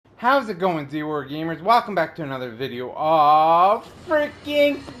How's it going, Z-War Gamers? Welcome back to another video of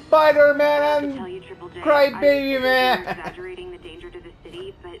freaking Spider-Man and Crybaby Man! Exaggerating the danger to the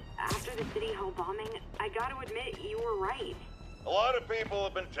city, but after the City Hall bombing, I gotta admit, you were right. A lot of people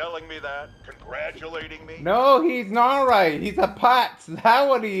have been telling me that, congratulating me. No, he's not right. He's a putz. That's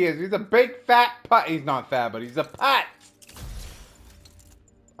what he is. He's a big fat putz. He's not fat, but he's a putz.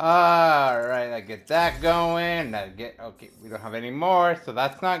 Alright, I get that going. Okay, we don't have any more, so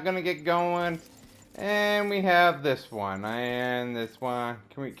that's not gonna get going. And we have this one and this one.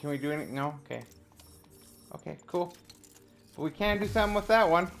 Can we do anything? No? Okay. Okay, cool. But we can do something with that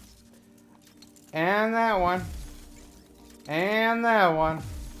one. And that one. And that one.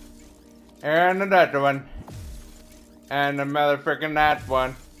 And another one. And the motherfucking that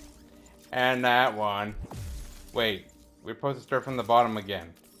one. And that one. Wait, we're supposed to start from the bottom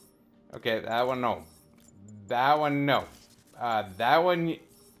again. Okay, that one no. That one no. That one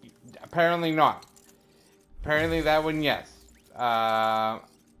apparently not. Apparently that one yes.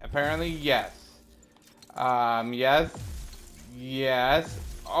 Apparently yes. Yes. Yes.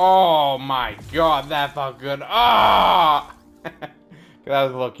 Oh my god, that felt good. Ah! That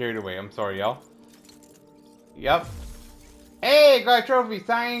was a little carried away. I'm sorry, y'all. Yep. Hey, got a trophy.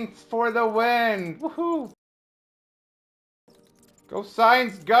 Science for the win. Woohoo! Go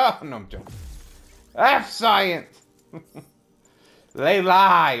science, go! No, I'm joking. F science! They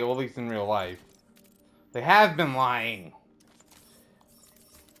lie, well, at least in real life. They have been lying.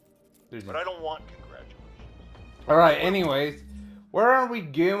 But I don't want congratulations. Alright, anyways. Where are we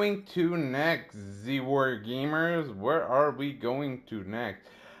going to next, Z-War Gamers? Where are we going to next?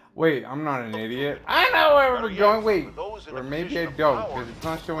 Wait, I'm not an idiot. I know where we're going. Wait, or maybe I don't, because it's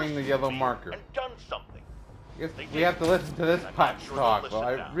not showing the yellow marker. And done something. I guess we have to listen to this putz talk. Well,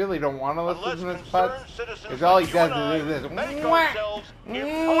 I really don't want to listen to this putz, because all he does is this. Mwah!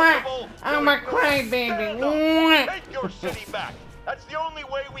 Mwah! I'm a crybaby. Take your city back. That's the only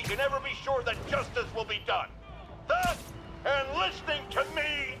way we can ever be sure that justice will be done. That and listening to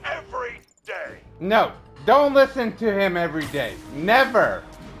me every day. No, don't listen to him every day. Never.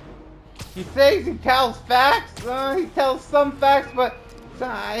 He says he tells facts. He tells some facts, but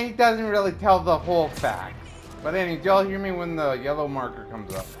he doesn't really tell the whole facts. But anyway, y'all hear me when the yellow marker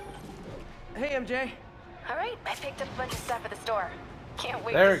comes up. Hey, MJ. All right, I picked up a bunch of stuff at the store. Can't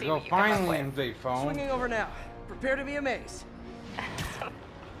wait There to we see go. what you come up Finally, with. MJ phone. Swinging over now. Prepare to be amazed.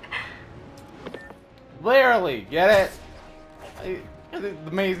 Literally, get it? The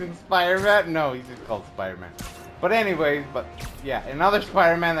Amazing Spider-Man? No, he's just called Spider-Man. But anyways, yeah, another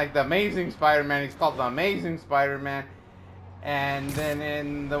Spider-Man, like the Amazing Spider-Man, he's called the Amazing Spider-Man. And then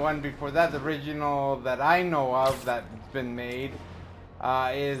in the one before that, the original that I know of that's been made,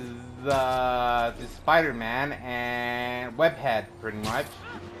 is the Spider-Man and Webhead, pretty much.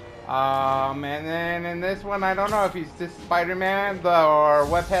 And then in this one, I don't know if he's just Spider-Man, or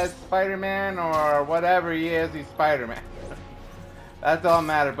Webhead Spider-Man, or whatever he is, he's Spider-Man. That's all that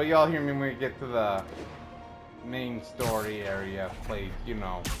matters, but y'all hear me when we get to the main story area place, you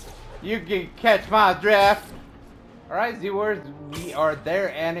know. You can catch my drift. Alright, Z-Wars, we are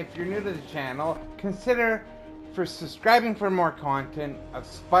there, and if you're new to the channel, consider subscribing for more content of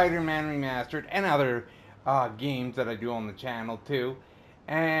Spider-Man Remastered and other games that I do on the channel too.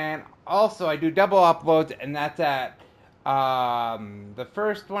 And also, I do double uploads, and that's at, the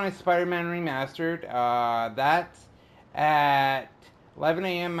first one is Spider-Man Remastered, that's at 11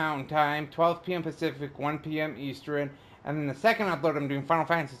 a.m. Mountain Time, 12 p.m. Pacific, 1 p.m. Eastern. And then the second upload, I'm doing Final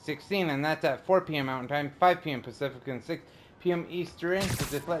Fantasy 16, and that's at 4 p.m. Mountain Time, 5 p.m. Pacific, and 6 p.m. Eastern. So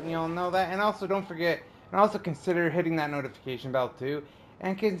just letting you all know that. And also, don't forget, and also consider hitting that notification bell too.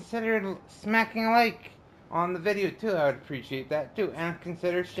 And consider smacking a like on the video too. I would appreciate that too. And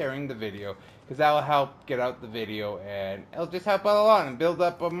consider sharing the video, because that will help get out the video, and it'll just help out a lot and build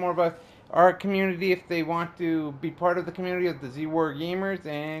up more of our community if they want to be part of the community of the Z-War Gamers.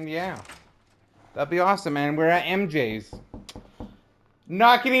 And yeah. That'd be awesome, man. We're at MJ's.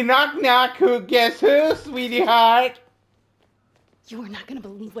 Knockity knock knock. Who guess who, sweetie heart? You are not gonna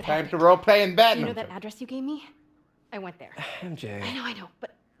believe what Time happened. to role play in bed. You know that address you gave me? I went there. MJ. I know,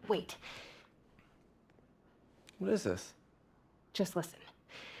 but wait. What is this? Just listen.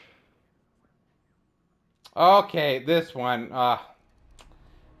 Okay, this one.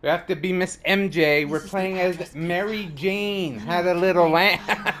 We have to be Miss MJ. We're playing as Maryjean. Had a little lamb.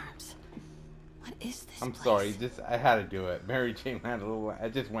 What is this I'm place? sorry, I had to do it. Maryjean had a little. I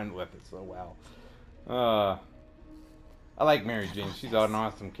just went with it so well. I like Maryjean. She's an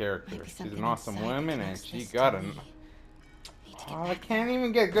awesome character. She's an awesome woman, and she got an. Oh, I can't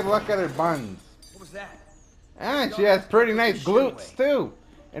even get good luck at her buns. What was that? And she has pretty nice glutes too.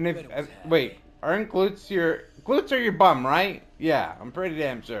 And if wait, aren't glutes are your bum, right? Yeah, I'm pretty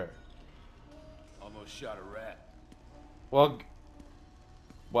damn sure. Almost shot a rat.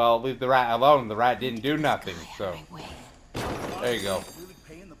 Well, leave the rat alone. The rat didn't do nothing, so. There you go. Really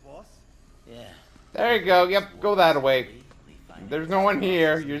paying the boss? Yeah. There you go. Yep, go that way. There's no one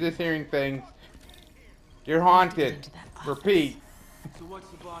here. You're just hearing things. You're haunted. Repeat. So what's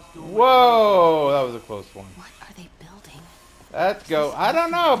the boss doing? Whoa, that was a close one. What are they building? Let's go. I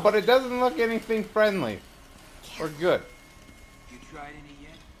don't know, but it doesn't look anything friendly or good. You tried any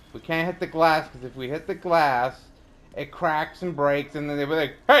yet? We can't hit the glass because if we hit the glass, it cracks and breaks, and then they'll be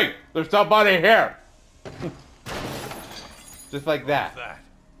like, "Hey, there's somebody here." Just like that.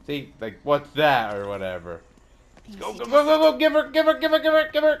 See, like, what's that or whatever. Go, go, go, go, go! Give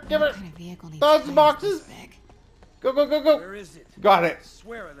her! Those boxes. Go, go, go, go! Where is it? Got it. I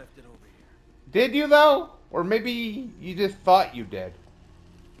swear I left it over here. Did you though? Or maybe you just thought you did.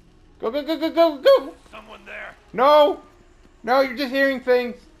 Go, go, go, go, go, go! Someone there. No! No, you're just hearing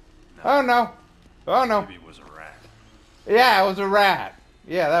things. Oh no. Oh no. Maybe it was a rat. Yeah, it was a rat.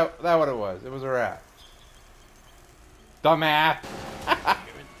 Yeah, that what it was. It was a rat. Dumbass.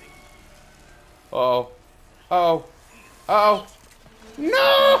 Uh-oh. Uh-oh. Uh-oh.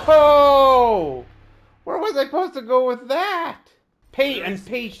 No! Where was I supposed to go with that?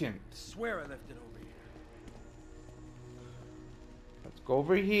 Impatient. I swear I left it over here. Let's go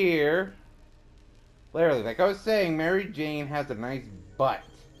over here. Literally, like I was saying, Maryjean has a nice butt.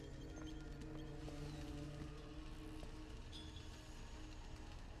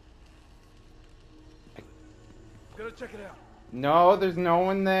 Gotta check it out. No, there's no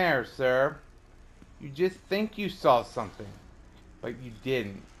one there, sir. You just think you saw something, but you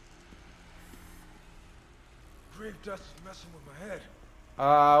didn't. Grave dust is messing with my head.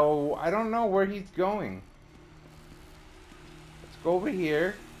 I don't know where he's going. Let's go over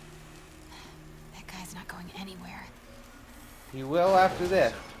here. That guy's not going anywhere. He will after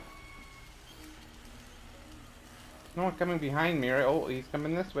this. No one coming behind me, right? Oh, he's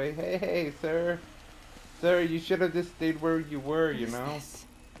coming this way. Hey, hey, sir. Sir, you should have just stayed where you were, you know? What is this?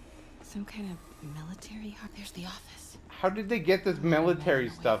 Some kind of military? There's the office. How did they get this military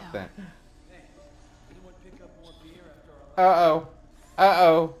stuff then? Anyone pick up more beer after our... Uh-oh.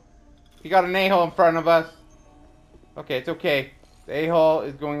 Uh-oh. You got an a-hole in front of us. Okay, it's okay. The a-hole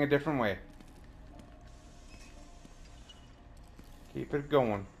is going a different way. Keep it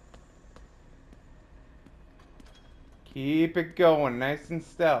going. Keep it going, nice and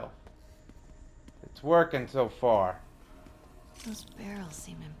stealth. It's working so far. Those barrels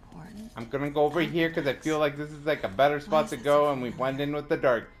seem important. I'm gonna go over here because I feel like this is like a better spot to go and we blend in with the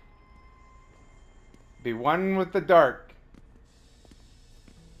dark. Be one with the dark.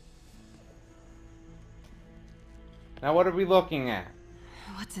 Now what are we looking at?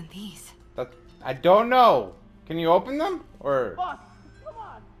 What's in these? I don't know. Can you open them? Or... Boss, come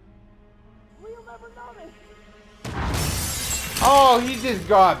on! We'll never notice! Oh, he just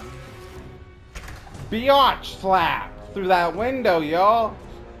got biatch slapped through that window, y'all.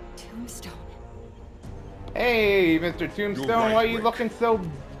 Tombstone. Hey, Mr. Tombstone, right, why are you Rick. looking so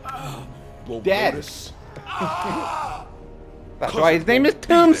Won't dead? notice. That's why his name is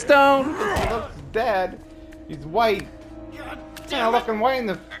Tombstone. He looks dead. He's white. Kind of looking white in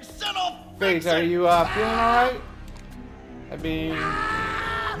the face. Are you feeling alright? I mean,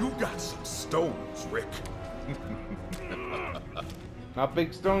 You got some stones, Rick. not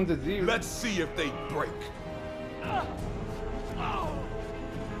big stones as you. Let's see if they break.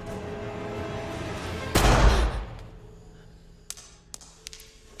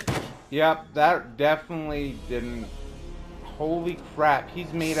 Yep, that definitely didn't. Holy crap,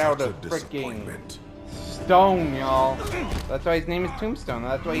 he's made out of Such a freaking disappointment. stone, y'all. That's why his name is Tombstone.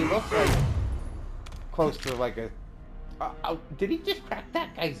 That's why he looks like close to like a... did he just crack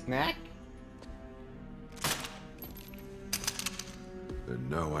that guy's neck? And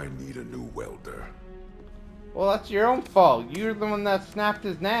now I need a new welder. Well, that's your own fault. You're the one that snapped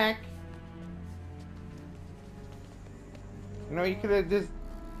his neck. You know, you could have just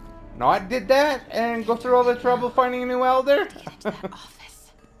not did that and go through all the trouble finding a new welder. Get into that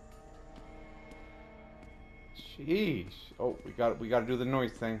office. Sheesh. Oh, we got to do the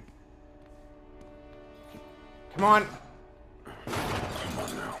noise thing. Come on. Come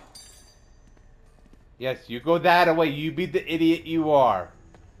on now. Yes, you go that way. You be the idiot you are.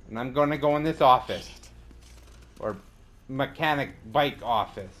 And I'm gonna go in this office. Or mechanic bike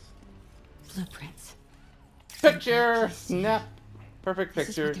office. Blueprints. Picture! Snap. Perfect This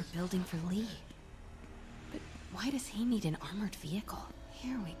is picture. what they're building for Lee. But why does he need an armored vehicle?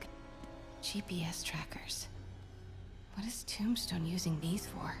 Here we go. GPS trackers. What is Tombstone using these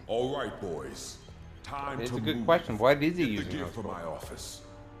for? All right, boys. Time It's to a good move. question. What is he Get the using gear those for for? my office.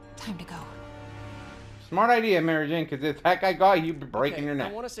 Time to go. Smart idea, Maryjean, because if that guy got you, you'd be breaking Okay, your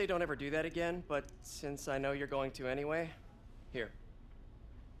neck. I want to say don't ever do that again, but since I know you're going to anyway, here.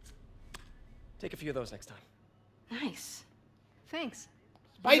 Take a few of those next time. Nice. Thanks.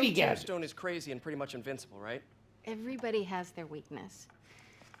 Spidey You know gadgets. Tombstone is crazy and pretty much invincible, right? Everybody has their weakness.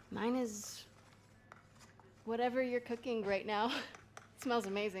 Mine is whatever you're cooking right now. It smells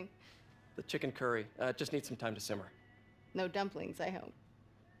amazing. The chicken curry just needs some time to simmer. No dumplings, I hope.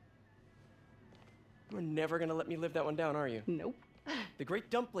 You're never gonna let me live that one down, are you? Nope. The Great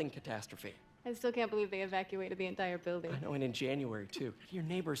Dumpling Catastrophe. I still can't believe they evacuated the entire building. I know, and in January, too. Your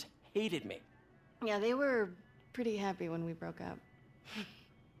neighbors hated me. Yeah, they were pretty happy when we broke up.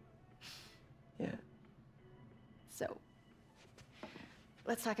 Yeah. So,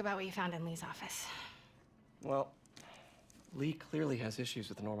 let's talk about what you found in Lee's office. Well, Lee clearly has issues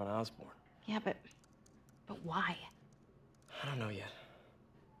with Norman Osborn. Yeah, but why? I don't know yet.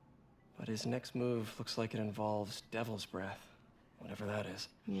 But his next move looks like it involves Devil's Breath. Whatever that is.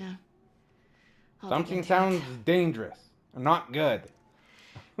 Yeah. I'll dig Something into sounds dangerous. Not good.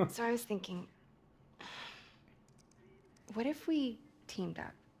 it. So I was thinking, what if we teamed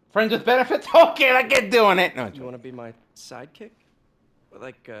up? Friends with benefits? Okay, I get doing it. No, You want to be my sidekick?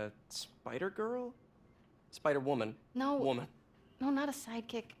 Like a Spider Girl? Spider Woman? No. Woman. No, not a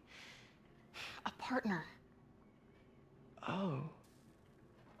sidekick. A partner. Oh.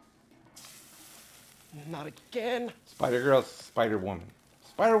 Not again. Spider-Girl, Spider-Woman.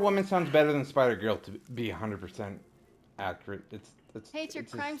 Spider-Woman sounds better than Spider-Girl to be 100% accurate. Hey, it's your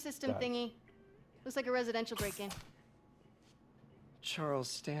just crime system stuff. thingy. Looks like a residential break-in. Charles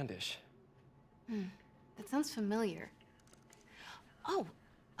Standish. That sounds familiar. Oh,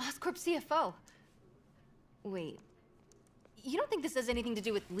 Oscorp CFO. Wait. You don't think this has anything to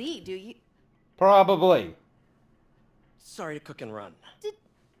do with Lee, do you? Probably. Sorry to cook and run. Did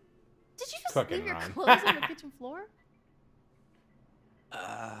you just Cook leave and your run. clothes on the kitchen floor?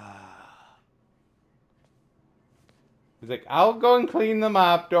 He's like, I'll go and clean them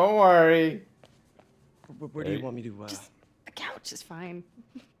up. Don't worry. Where do you want me to, Just the couch is fine.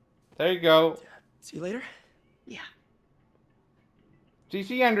 There you go. See you later? Yeah. See,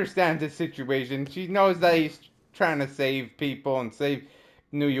 she understands the situation. She knows that he's trying to save people and save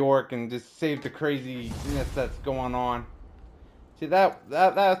New York and just save the craziness that's going on. See,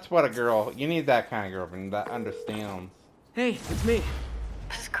 that's what a girl, you need that kind of girlfriend that understands. Hey, it's me.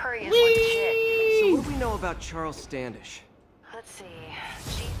 This curry is legit. So what do we know about Charles Standish? Let's see.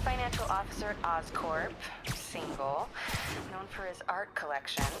 Chief Financial Officer at Oscorp. Single. Known for his art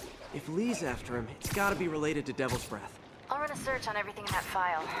collection. If Lee's after him, it's gotta be related to Devil's Breath. I'll run a search on everything in that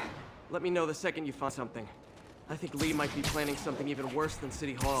file. Let me know the second you find something. I think Lee might be planning something even worse than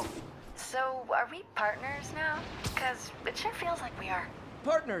City Hall. So, are we partners now? Because it sure feels like we are.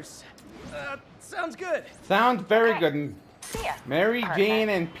 Partners. Sounds good. Sounds very Okay. good. See ya. Mary Perfect. Jane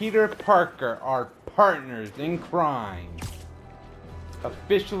and Peter Parker are partners in crime.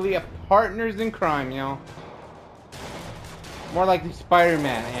 Officially a partners in crime, y'all. More like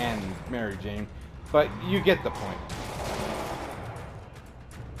Spider-Man and Mary Jane, but you get the point.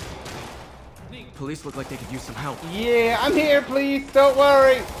 Police look like they could use some help. Yeah, I'm here, please. Don't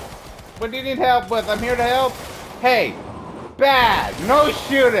worry. What do you need help with? I'm here to help. Hey, bad. No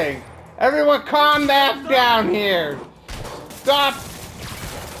shooting. Everyone calm the F down here. Stop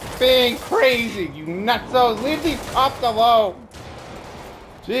being crazy, you nutsos. Leave these cops alone.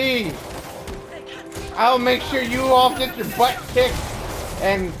 Jeez. I'll make sure you all get your butt kicked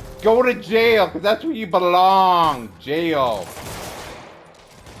and go to jail, because that's where you belong. Jail.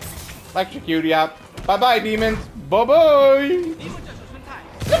 Electrocute you up. Bye-bye, demons. Bye-bye.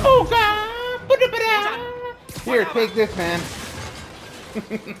 Here, take this, man.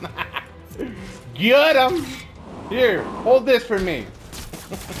 Get him. Here, hold this for me.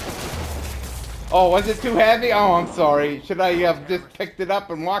 Oh, was it too heavy? Oh, I'm sorry. Should I have just picked it up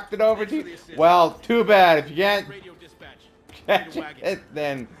and walked it over to you? Well, too bad. If you can't catch it,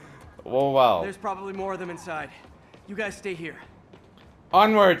 then, oh well. There's probably more of them inside. You guys stay here.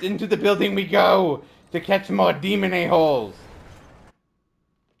 Onwards, into the building we go to catch more demon a-holes.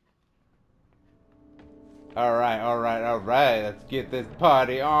 Alright. Let's get this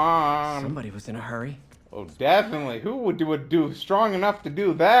party on. Somebody was in a hurry. Oh, definitely. Who would do strong enough to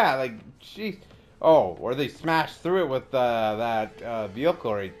do that? Like, jeez. Oh, or they smashed through it with that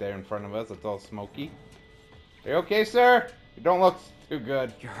vehicle right there in front of us. It's all smoky. Are you okay, sir? You don't look too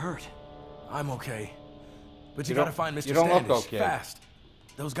good. You're hurt. I'm okay. But you You gotta don't- find Mr. you don't look Standish okay. fast.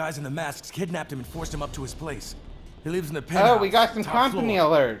 Those guys in the masks kidnapped him and forced him up to his place. He lives in the penthouse. Oh, we got some top company floor.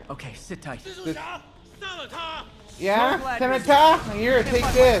 alert. Okay, sit tight. Yeah? Senator? Here, take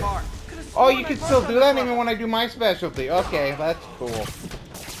this. Oh, you can still do that even when I do my specialty. Okay, that's cool.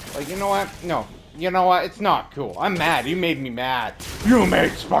 Like, you know what? No. You know what? It's not cool. I'm mad. You made me mad. You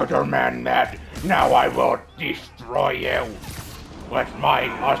made Spider-Man mad. Now I will destroy you with my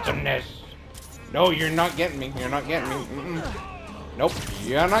awesomeness. No, you're not getting me. You're not getting me. Nope.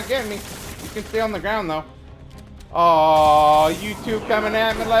 You're not getting me. You can stay on the ground, though. Oh, you two coming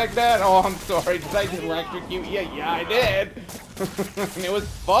at me like that? Oh, I'm sorry. Did I just electrocute you? Yeah, I did. And it was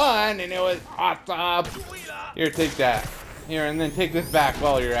fun, and it was awesome. Here, take that. Here, and then take this back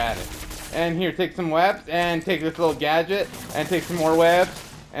while you're at it. And here, take some webs, and take this little gadget, and take some more webs,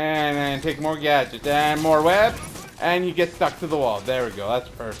 and then take more gadgets, and more webs, and you get stuck to the wall. There we go. That's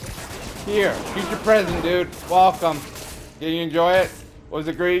perfect. Here, here's your present, dude. Welcome. Did you enjoy it? Was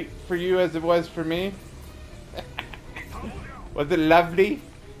it great for you as it was for me? Was it lovely?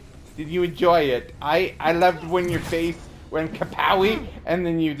 Did you enjoy it? I loved when your face went kapowie and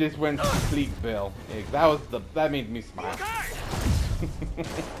then you just went sleep, Bill. That made me smile.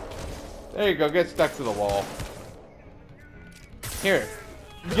 There you go, get stuck to the wall. Here.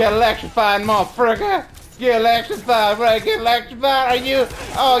 Get electrified, motherfucker! Get electrified, right? Get electrified. Are you?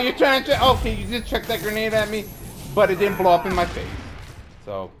 Oh, you're trying to. Okay, you just chucked that grenade at me, but it didn't blow up in my face.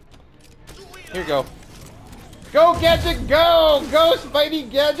 So, here you go. Go, Gadget, go! Go, Spidey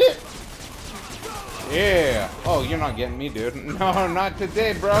Gadget! Yeah. Oh, you're not getting me, dude. No, not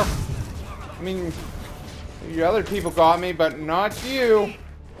today, bro. I mean, your other people got me, but not you.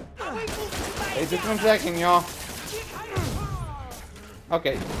 Hey, just 1 second, y'all.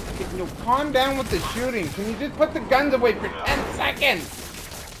 Okay, calm down with the shooting. Can you just put the guns away for 10 seconds?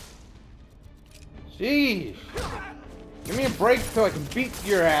 Jeez. Give me a break so I can beat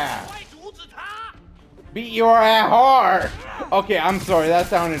your ass. Beat your ass hard. Okay, I'm sorry, that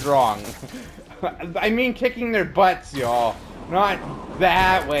sounded wrong. I mean kicking their butts, y'all. Not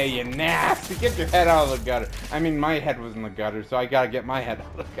that way, you nasty. Get your head out of the gutter. I mean, my head was in the gutter, so I gotta get my head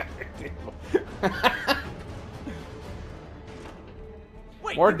out of the gutter, too.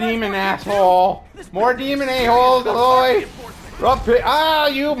 More demon, asshole. More demon, a-hole, boy. Up here. Ah,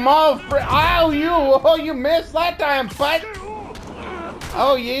 you motherfucker. Oh, you missed that time, bud.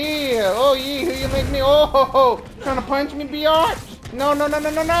 Oh, yeah. Oh, yeah. Who you make me? Oh, trying to punch me, biatch? No.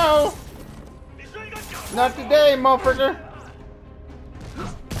 Not today, motherfucker.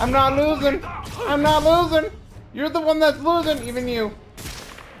 I'm not losing. You're the one that's losing, even you.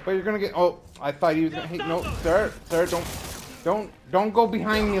 But you're gonna get. Oh, I thought he was gonna. Hey, no, sir, don't go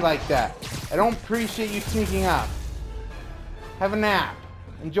behind me like that. I don't appreciate you sneaking up. Have a nap.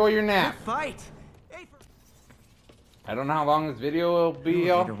 Enjoy your nap. Fight. I don't know how long this video will be. The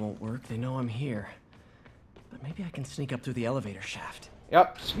elevator won't work. They know I'm here. But maybe I can sneak up through the elevator shaft.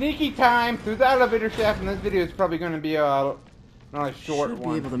 Yep, sneaky time through the elevator shaft, and this video is probably going to be not a short one. Should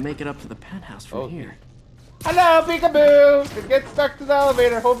be able to make it up to the penthouse from here. Hello, peekaboo! Get stuck to the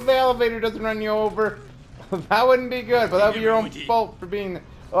elevator. Hopefully the elevator doesn't run you over. That wouldn't be good, but that would be your own fault for being...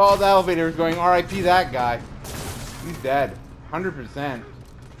 Oh, the elevator is going. R.I.P. that guy. He's dead. 100%.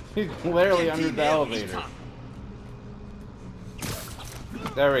 He's literally under the elevator.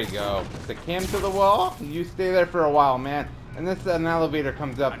 There we go. The cam to the wall. You stay there for a while, man. And this an elevator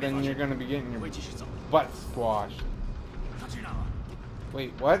comes up, then you're gonna be getting your butt squashed.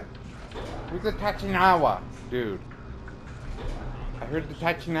 Wait, what? Who's the Tachinawa? Dude. I heard the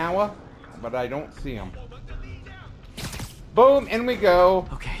Tachinawa, but I don't see him. Boom, in we go.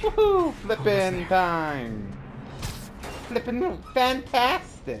 Okay. Woohoo! Flippin' time. Flippin'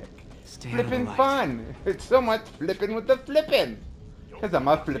 fantastic. Flippin' fun. It's so much flippin' with the flippin'. Cause I'm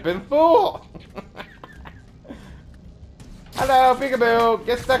a flippin' fool. Hello, peekaboo.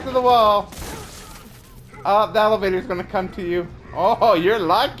 Get stuck to the wall. Oh, the elevator's gonna come to you. Oh, you're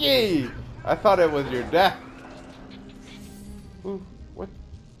lucky. I thought it was your death. Ooh, what?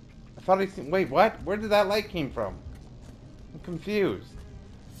 I thought I seen. Wait, what? Where did that light came from? I'm confused.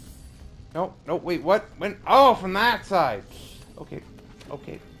 No, wait, what? When? Oh, from that side. Okay.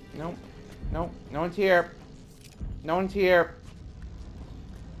 No one's here. No one's here.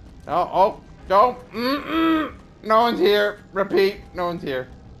 Oh, don't. No one's here. Repeat, no one's here.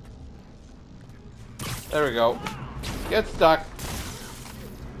 There we go. Get stuck.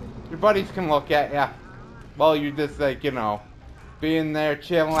 Your buddies can look at ya. Well, you're just like, you know, being there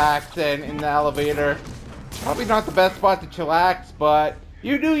chillaxing in the elevator. Probably not the best spot to chillax, but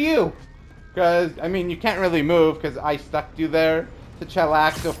you do you. Because, I mean, you can't really move because I stuck you there to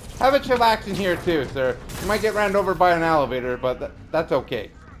chillax. So have a chillax in here too, sir. You might get ran over by an elevator, but that's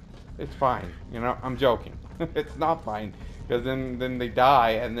okay. It's fine. You know, I'm joking. It's not fine, because then they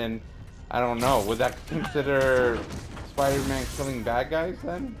die, and then I don't know. Would that consider Spider-Man killing bad guys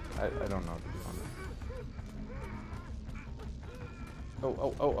then? I don't know, to be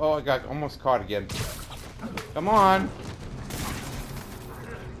honest. Oh! I got almost caught again. Come on.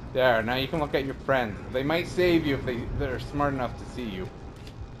 There. Now you can look at your friends. They might save you if they're smart enough to see you.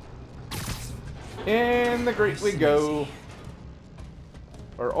 In the grate we go.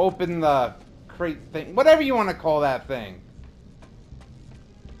 Or open the crate thing. Whatever you want to call that thing.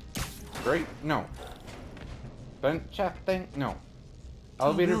 Grate? No. Vent shaft thing? No.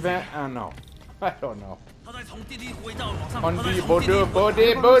 Elevator vent? I don't know. I don't know.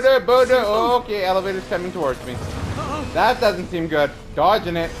 Okay, elevator's coming towards me. That doesn't seem good.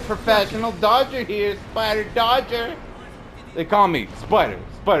 Dodging it. Professional dodger here. Spider dodger. They call me Spider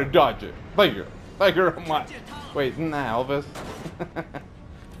Dodger. Thank you very much. Wait, isn't that Elvis?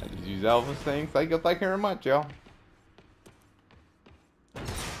 I just use Elvis things. Thank you very much, y'all.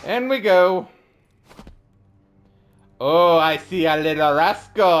 And we go. Oh, I see a little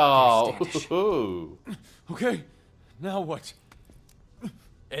rascal. Okay, now what?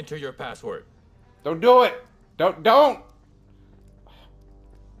 Enter your password. Don't do it. Don't.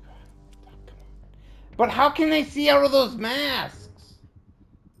 But how can they see out of those masks?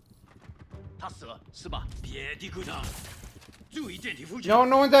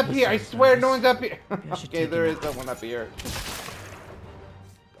 No one's up here. I swear no one's up here. Okay, there is someone up here.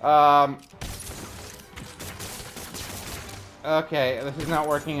 Okay, this is not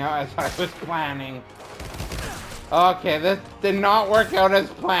working out as I was planning. Okay, this did not work out as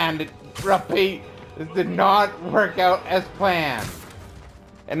planned. Repeat, this did not work out as planned.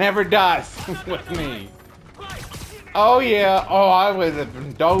 It never does with me. Oh yeah, oh I would have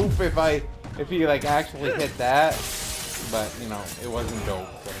been dope if he like actually hit that. But you know, it wasn't dope.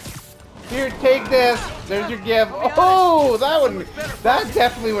 So. Here, take this. There's your gift. Oh, that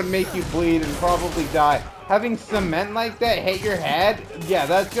definitely would make you bleed and probably die. Having cement like that hit your head, yeah,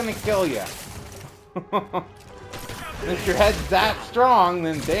 that's gonna kill you. If your head's that strong,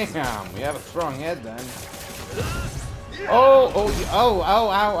 then damn, we have a strong head then. Oh,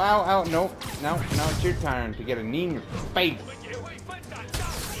 ow. No, it's your turn to get a knee in your face.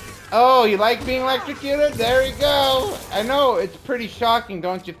 Oh, you like being electrocuted? There you go. I know, it's pretty shocking,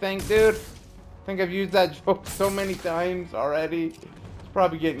 don't you think, dude? I think I've used that joke so many times already. It's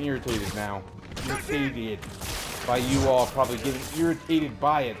probably getting irritated now. Irritated by you all, probably getting irritated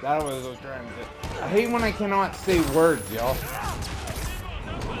by it. That's what I was trying to say. I hate when I cannot say words, y'all.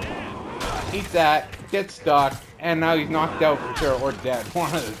 Eat that, get stuck, and now he's knocked out for sure, or dead.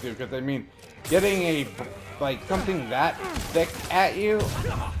 One of the two, because I mean, getting a, like, something that thick at you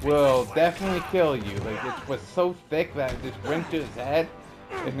will definitely kill you. Like, it was so thick that it just went to his head,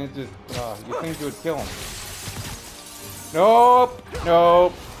 and it just, you think it would kill him. Nope.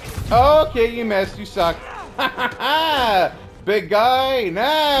 Okay, you missed, you suck. Big guy,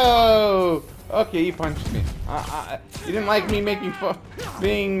 no! Okay, you punched me. You didn't like me making fun,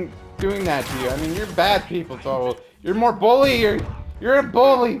 doing that to you. I mean, you're bad people, so you're more bully. You're a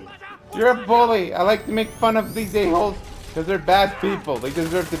bully. You're a bully. I like to make fun of these a-holes because they're bad people. They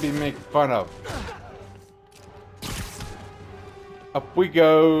deserve to be made fun of. Up we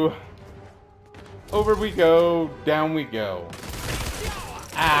go. Over we go. Down we go.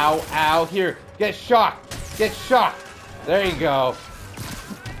 Ow. Here. Get shocked. Get shocked. There you go.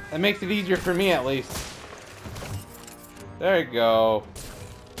 That makes it easier for me, at least. There you go.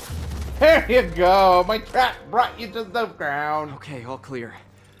 There you go. My trap brought you to the ground. Okay, all clear.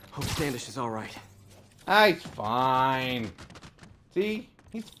 Hope Standish is all right. He's fine. See?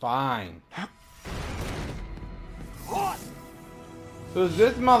 He's fine. Who's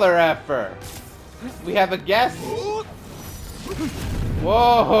this mother effer? We have a guest?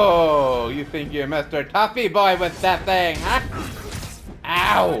 Whoa! You think you're Mr. Toughy Boy with that thing, huh?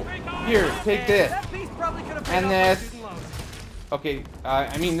 Ow! Here, take this. And this. Okay,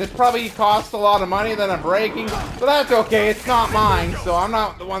 I mean, this probably costs a lot of money that I'm breaking, but that's okay, it's not mine, so I'm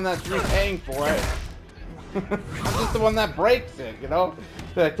not the one that's repaying for it. I'm just the one that breaks it, you know?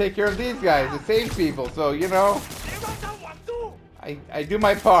 To take care of these guys, to save people, so, you know? I do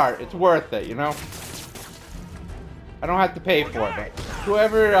my part, it's worth it, you know? I don't have to pay for it, but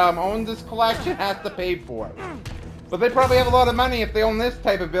whoever owns this collection has to pay for it. But they probably have a lot of money if they own this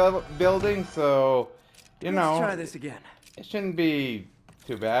type of building, so, you know. Let's try this again. It shouldn't be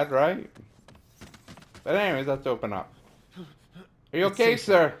too bad, right? But anyways, let's open up. Are you okay,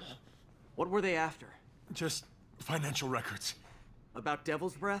 sir? What were they after? Just financial records. About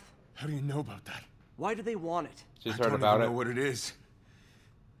Devil's Breath? How do you know about that? Why do they want it? Just I heard don't about even it. know what it is.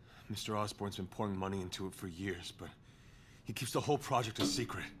 Mr. Osborn's been pouring money into it for years, but he keeps the whole project a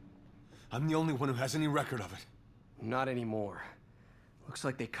secret. I'm the only one who has any record of it. Not anymore. Looks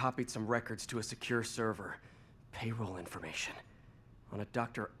like they copied some records to a secure server. Payroll information. On a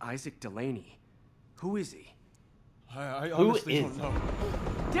Dr. Isaac Delaney. Who is he? I honestly don't know.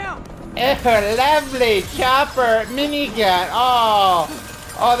 Down! Oh, lovely chopper minigun.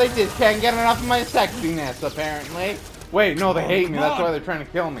 Oh, they just can't get enough of my sexiness, apparently. Wait, no, they hate me. That's why they're trying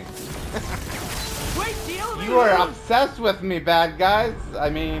to kill me. Wait, the elevator! You are obsessed with me, bad guys. I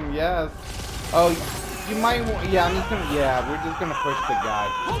mean, yes. Oh, you might. Yeah, I'm just gonna. Yeah, we're just gonna push the guy.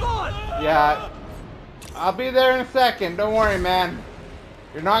 Hold on! Yeah, I'll be there in a second. Don't worry, man.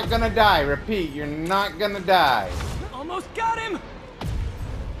 You're not gonna die. Repeat, you're not gonna die. Almost got him!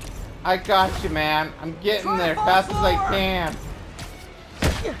 I got you, man. I'm getting there fast as I can.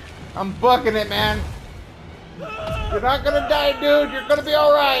 I'm booking it, man. You're not gonna die, dude. You're gonna be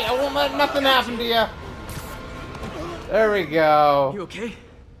alright. I won't let nothing happen to you. There we go. You okay?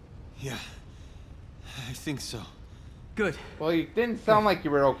 Yeah, I think so. Good. Well, you didn't sound like you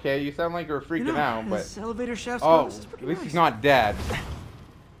were okay. You sound like you were freaking out, but... This elevator shaft's Oh, is pretty at least nice. he's not dead.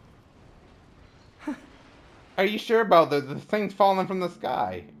 Are you sure about the thing's falling from the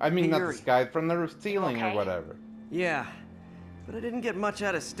sky? I mean, not the sky, from the ceiling or whatever. Yeah, but I didn't get much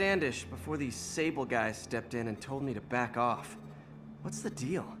out of Standish before these Sable guys stepped in and told me to back off. What's the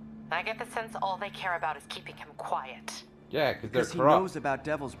deal? I get the sense all they care about is keeping him quiet. Yeah, because they're he corrupt. knows about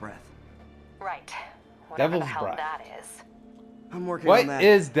Devil's Breath. Right. Whatever Devil's the hell Breath. that is. I'm working on that. What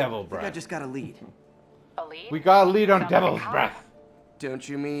is Devil I think Breath? I just got a lead. A lead? We got a lead on Sounds Devil's like Breath. Don't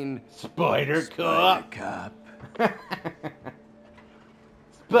you mean Spider Cup. Cup?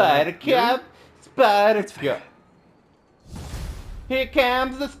 Spider Cup. Spider Cup. Here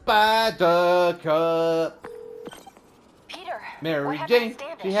comes the Spider Cup. Peter. Mary Jane.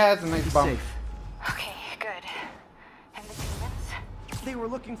 She has a nice bum. Safe. Okay, good. And the demons? They were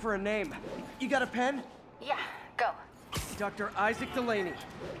looking for a name. You got a pen? Yeah, go. Dr. Isaac Delaney.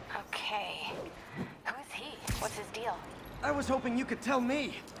 Okay. Who is he? What's his deal? I was hoping you could tell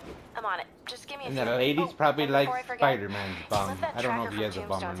me. I'm on it. Just give me a And few. the ladies probably and like before I forget, Spider-Man's bum. leave that I don't know if tracker he has a from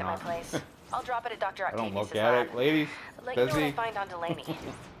bum or Tombstones at my not. place. I'll drop it at Dr. I don't Octavius' look at lab. it, ladies. Let you know what I Busy. find on Delaney.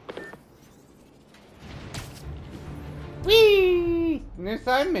 Whee! New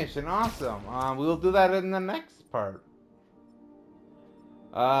side mission, awesome. We'll do that in the next part.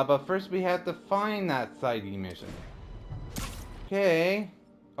 But first we have to find that side mission. Okay.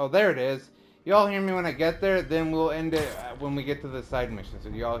 Oh, there it is. Y'all hear me when I get there, then we'll end it when we get to the side mission. So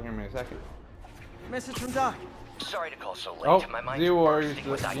y'all hear me in a second. Message from Doc. Sorry to call so late. Oh, My mind's Zero Warriors,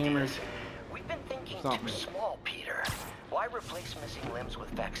 bursting with gamers. ideas. We've been thinking Something. too small, Peter. Why replace missing limbs with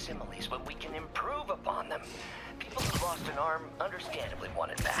facsimiles when we can improve upon them? People who lost an arm understandably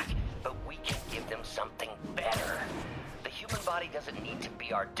want it back, but we can give them something better. The human body doesn't need to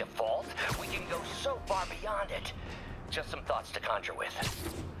be our default. We can go so far beyond it. Just some thoughts to conjure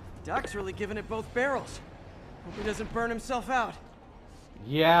with. Doc's really giving it both barrels. Hope he doesn't burn himself out.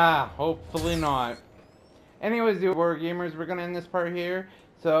 Yeah, hopefully not. Anyways, the War Gamers, we're gonna end this part here.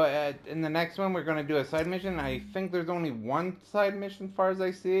 So in the next one, we're gonna do a side mission. I think there's only one side mission, as far as I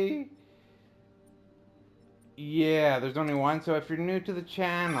see. Yeah, there's only one. So if you're new to the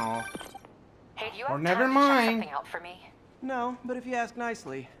channel, Hey, do you or have never time to check mind. something out for me? No, but if you ask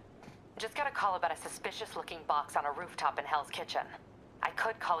nicely. Just got a call about a suspicious-looking box on a rooftop in Hell's Kitchen. I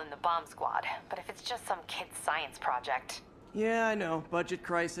could call in the bomb squad, but if it's just some kid's science project... Yeah, I know. Budget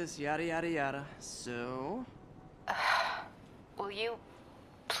crisis, yada yada yada. So? Will you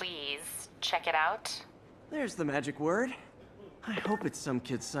please check it out? There's the magic word. I hope it's some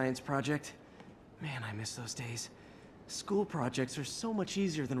kid's science project. Man, I miss those days. School projects are so much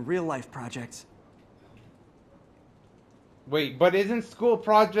easier than real-life projects. Wait, but isn't school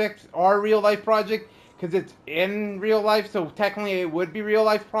projects our real life project? Because it's in real life, so technically it would be real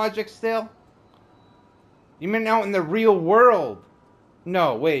life project still? You mean out in the real world?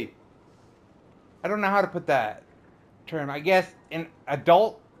 No, wait. I don't know how to put that term. I guess in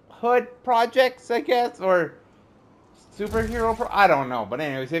adulthood projects, I guess, or superhero I don't know. But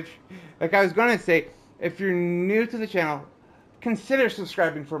anyways, if, like I was going to say, if you're new to the channel, consider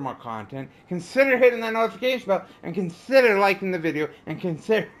subscribing for more content, consider hitting that notification bell, and consider liking the video, and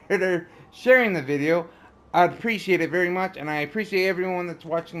consider sharing the video. I'd appreciate it very much, and I appreciate everyone that's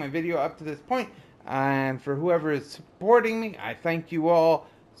watching my video up to this point. And for whoever is supporting me, I thank you all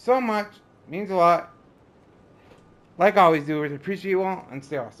so much. It means a lot. Like I always do, I appreciate you all, and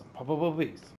stay awesome. Peace.